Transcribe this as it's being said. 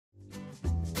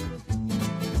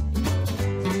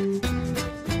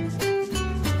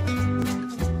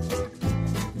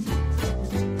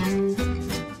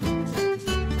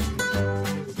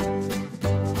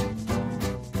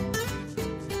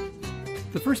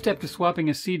first step to swapping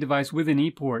a C device with an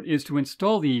ePort is to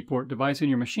install the ePort device in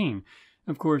your machine.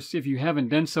 Of course, if you haven't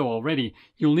done so already,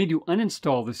 you'll need to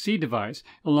uninstall the C device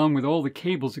along with all the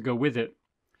cables that go with it.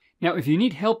 Now, if you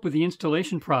need help with the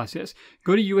installation process,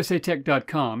 go to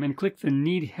usatech.com and click the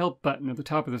Need Help button at the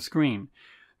top of the screen.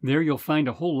 There you'll find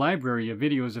a whole library of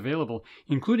videos available,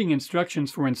 including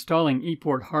instructions for installing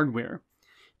ePort hardware.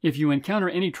 If you encounter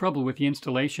any trouble with the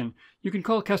installation, you can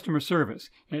call customer service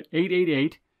at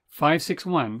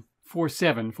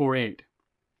 888-561-4748.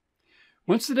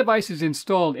 Once the device is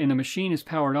installed and the machine is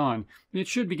powered on, it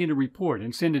should begin to report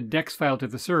and send a DEX file to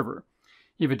the server.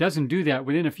 If it doesn't do that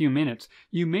within a few minutes,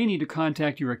 you may need to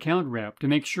contact your account rep to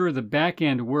make sure the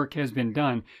back-end work has been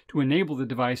done to enable the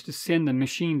device to send the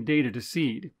machine data to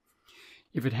seed.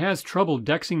 If it has trouble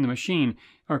DEXing the machine,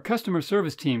 our customer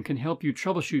service team can help you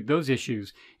troubleshoot those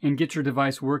issues and get your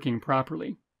device working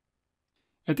properly.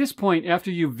 At this point, after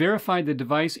you've verified the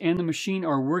device and the machine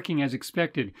are working as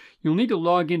expected, you'll need to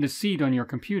log into Seed on your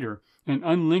computer and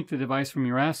unlink the device from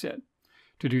your asset.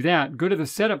 To do that, go to the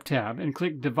Setup tab and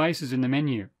click Devices in the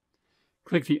menu.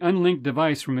 Click the Unlink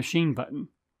Device from Machine button.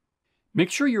 Make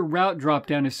sure your route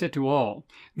drop-down is set to All.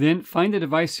 Then find the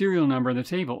device serial number in the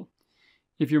table.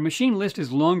 If your machine list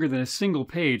is longer than a single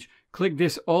page, click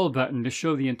this All button to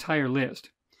show the entire list.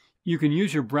 You can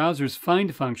use your browser's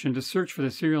Find function to search for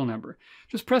the serial number.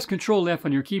 Just press Ctrl F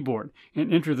on your keyboard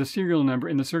and enter the serial number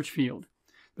in the search field.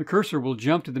 The cursor will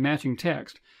jump to the matching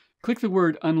text. Click the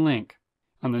word Unlink.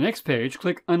 On the next page,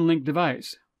 click Unlink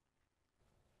Device.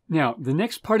 Now, the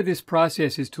next part of this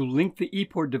process is to link the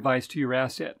ePort device to your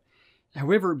asset.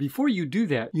 However, before you do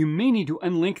that, you may need to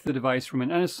unlink the device from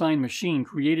an unassigned machine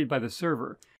created by the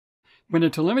server. When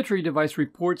a telemetry device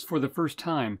reports for the first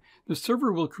time, the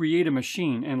server will create a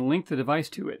machine and link the device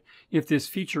to it, if this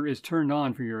feature is turned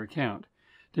on for your account.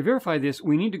 To verify this,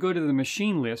 we need to go to the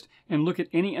machine list and look at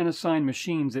any unassigned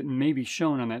machines that may be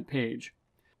shown on that page.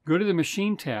 Go to the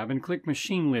Machine tab and click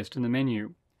Machine List in the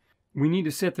menu. We need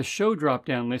to set the Show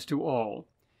drop-down list to All.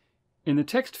 In the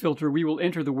text filter, we will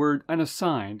enter the word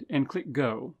Unassigned and click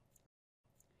Go.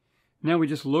 Now we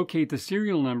just locate the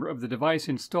serial number of the device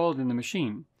installed in the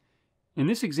machine. In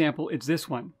this example, it's this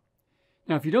one.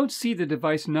 Now, if you don't see the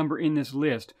device number in this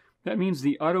list, that means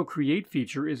the Auto Create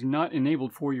feature is not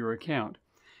enabled for your account.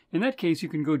 In that case, you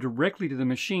can go directly to the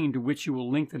machine to which you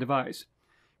will link the device.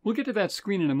 We'll get to that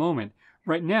screen in a moment.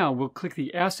 Right now, we'll click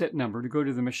the Asset number to go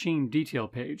to the Machine Detail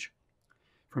page.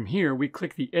 From here, we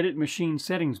click the Edit Machine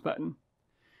Settings button.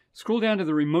 Scroll down to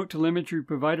the Remote Telemetry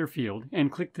Provider field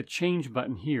and click the Change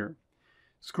button here.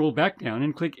 Scroll back down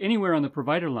and click anywhere on the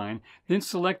provider line, then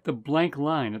select the blank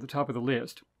line at the top of the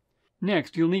list.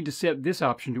 Next, you'll need to set this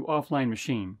option to Offline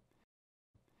Machine.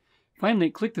 Finally,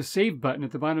 click the Save button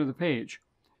at the bottom of the page.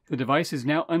 The device is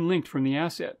now unlinked from the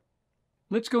asset.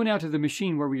 Let's go now to the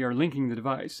machine where we are linking the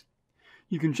device.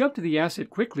 You can jump to the asset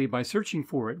quickly by searching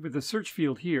for it with the search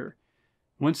field here.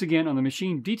 Once again, on the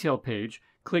Machine Detail page,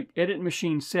 click Edit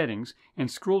Machine Settings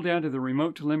and scroll down to the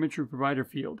Remote Telemetry Provider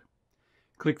field.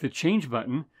 Click the Change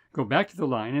button, go back to the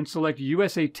line, and select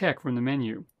USA Tech from the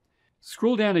menu.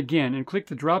 Scroll down again and click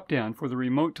the drop-down for the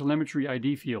Remote Telemetry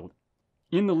ID field.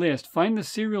 In the list, find the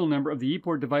serial number of the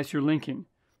ePort device you're linking.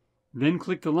 Then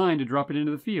click the line to drop it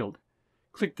into the field.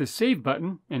 Click the Save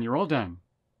button, and you're all done.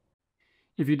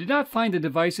 If you did not find the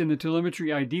device in the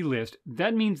telemetry ID list,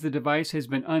 that means the device has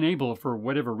been unable, for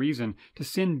whatever reason, to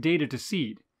send data to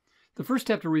Seed. The first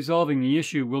step to resolving the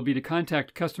issue will be to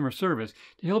contact customer service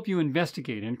to help you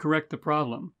investigate and correct the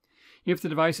problem. If the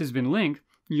device has been linked,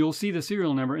 you'll see the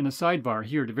serial number in the sidebar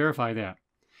here to verify that.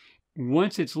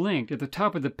 Once it's linked, at the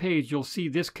top of the page you'll see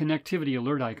this connectivity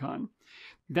alert icon.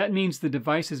 That means the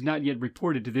device has not yet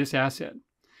reported to this asset.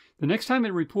 The next time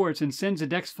it reports and sends a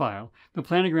DEX file, the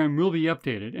planogram will be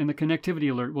updated and the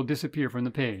connectivity alert will disappear from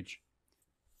the page.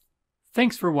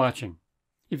 Thanks for watching.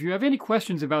 If you have any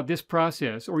questions about this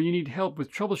process or you need help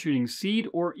with troubleshooting Seed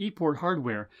or ePort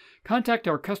hardware, contact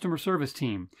our customer service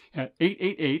team at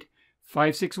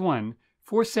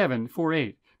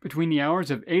 888-561-4748 between the hours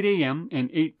of 8 a.m.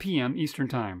 and 8 p.m. Eastern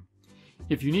Time.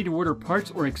 If you need to order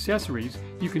parts or accessories,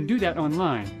 you can do that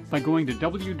online by going to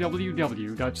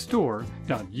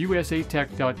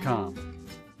www.store.usatech.com.